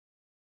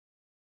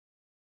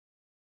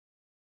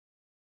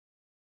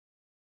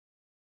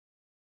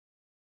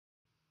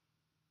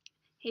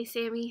Hey,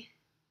 Sammy.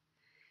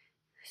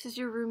 This is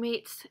your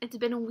roommates. It's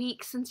been a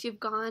week since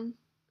you've gone,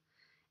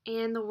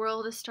 and the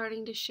world is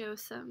starting to show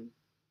some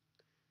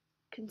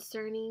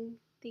concerning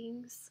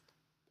things.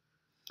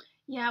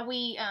 Yeah,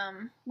 we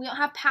don't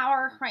have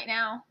power right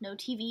now. No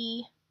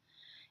TV.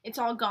 It's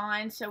all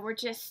gone, so we're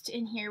just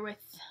in here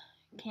with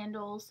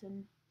candles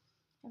and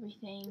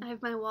everything. I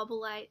have my wobble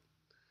light.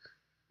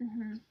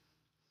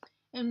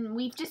 And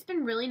we've just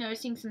been really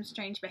noticing some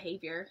strange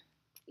behavior.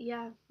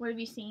 Yeah. What have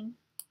you seen?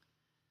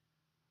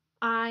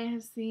 I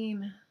have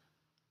seen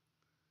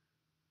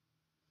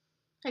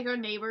Like our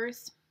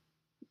neighbors.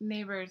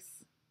 neighbors.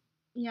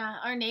 Yeah,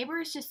 our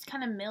neighbors just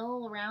kind of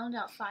mill around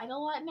outside a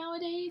lot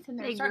nowadays, and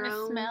they're They starting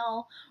groan. to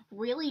smell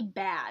really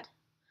bad.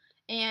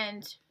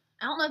 And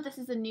I don't know if this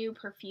is a new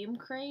perfume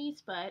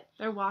craze, but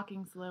They're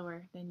walking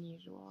slower than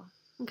usual.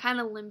 I'm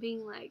kind of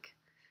limping, like.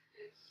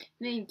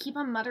 they keep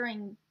on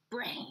muttering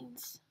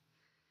brains.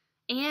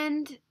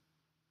 And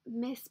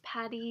Miss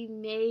Patty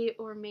may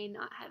or may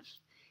not have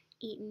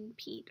eaten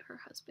Pete, her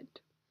husband.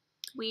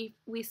 We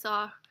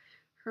saw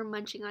her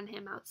munching on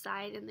him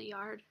outside in the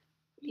yard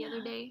the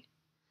other day.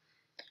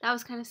 That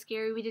was kind of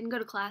scary. We didn't go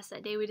to class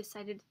that day. We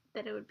decided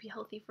that it would be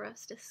healthy for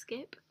us to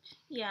skip.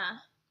 Yeah.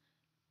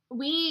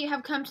 We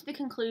have come to the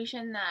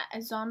conclusion that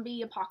a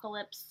zombie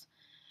apocalypse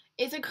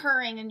is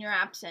occurring in your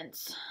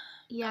absence.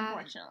 Yeah.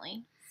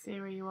 Unfortunately. Stay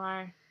where you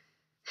are.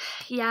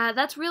 Yeah,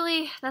 that's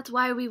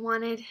why we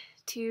wanted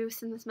to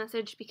send this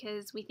message,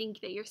 because we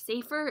think that you're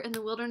safer in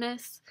the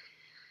wilderness,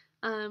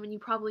 and you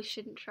probably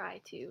shouldn't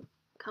try to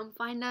come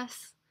find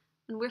us.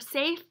 And we're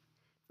safe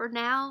for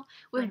now.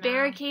 We've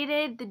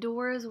barricaded the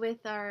doors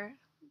with our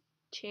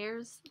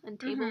chairs and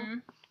table.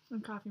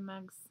 And coffee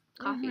mugs.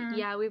 Coffee.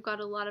 Yeah, we've got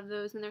a lot of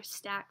those, and they're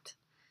stacked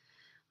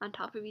on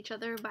top of each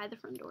other by the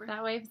front door.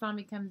 That way, if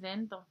zombie comes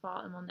in, they'll fall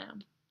and we'll know.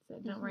 So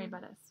don't worry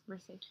about us. We're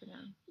safe for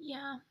now.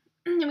 Yeah.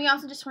 And we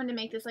also just wanted to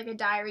make this like a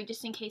diary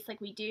just in case like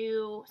we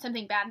do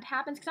something bad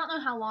happens, because I don't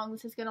know how long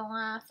this is going to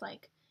last.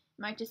 Like,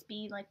 it might just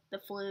be like the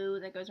flu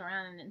that goes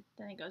around and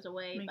then it goes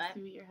away. Makes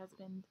but you eat your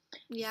husband.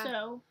 Yeah.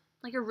 So,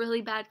 like a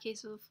really bad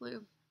case of the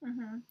flu.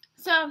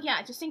 So,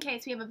 yeah, just in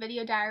case, we have a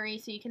video diary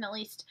so you can at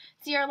least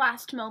see our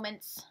last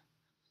moments.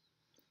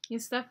 Yeah,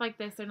 stuff like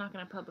this, they're not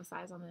going to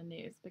publicize on the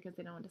news because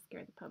they don't want to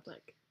scare the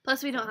public.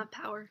 Plus, we don't have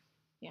power.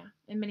 Yeah.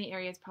 And many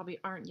areas probably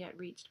aren't yet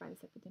reached by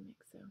this epidemic.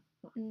 So,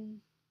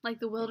 Like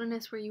the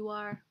wilderness where you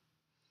are.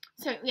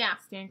 So, yeah.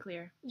 Stand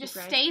clear. Just Keep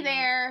your eyes stay peeled.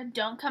 there.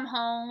 Don't come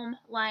home.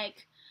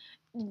 Like,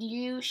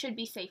 you should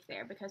be safe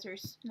there because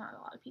there's not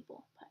a lot of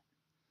people. But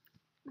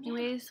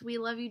Anyways, we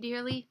love you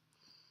dearly.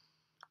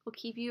 We'll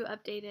keep you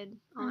updated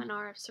on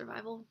our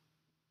survival.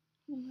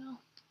 we will.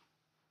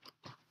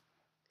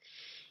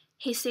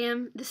 Hey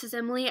Sam, this is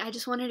Emily. I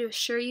just wanted to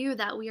assure you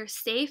that we are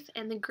safe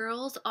and the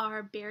girls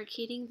are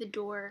barricading the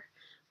door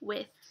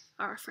with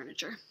our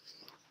furniture.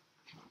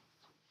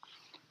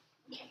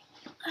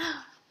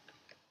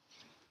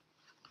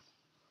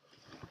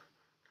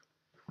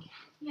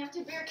 You have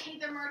to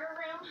barricade the murder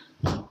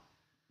room.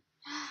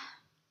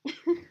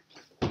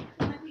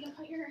 Like we can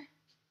put your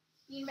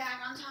bean bag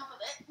on top of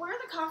it. Where are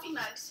the coffee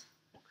mugs?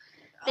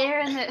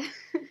 There in the...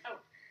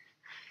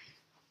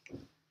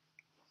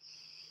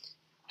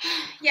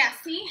 Yeah,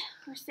 see?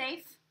 We're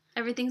safe.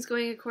 Everything's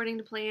going according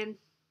to plan.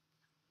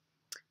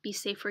 Be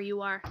safe where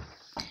you are.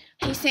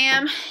 Hey,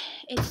 Sam.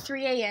 It's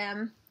 3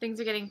 a.m. Things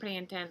are getting pretty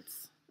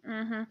intense.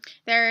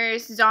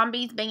 There's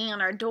zombies banging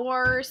on our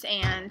doors,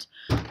 and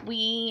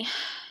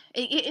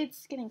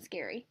it's getting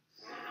scary.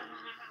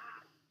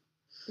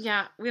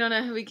 Yeah, we don't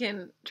know who we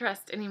can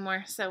trust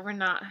anymore, so we're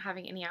not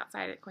having any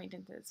outside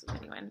acquaintances with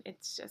anyone.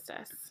 It's just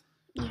us.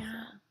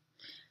 Yeah.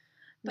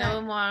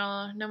 No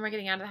more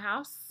getting out of the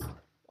house?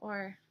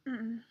 Or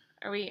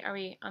are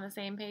we on the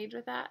same page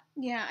with that?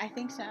 Yeah, I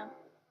think so.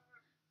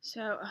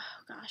 So, oh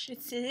gosh,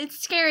 it's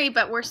scary,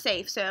 but we're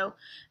safe. So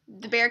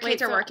the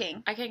barricades are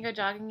working. I can't go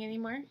jogging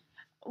anymore?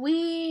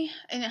 I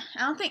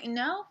don't think,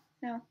 no,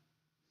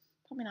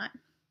 probably not.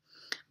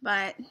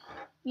 But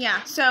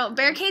yeah, so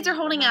barricades are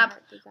holding up.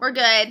 We're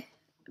good,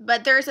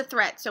 but there is a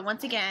threat. So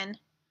once again,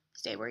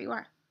 stay where you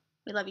are.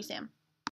 We love you, Sam.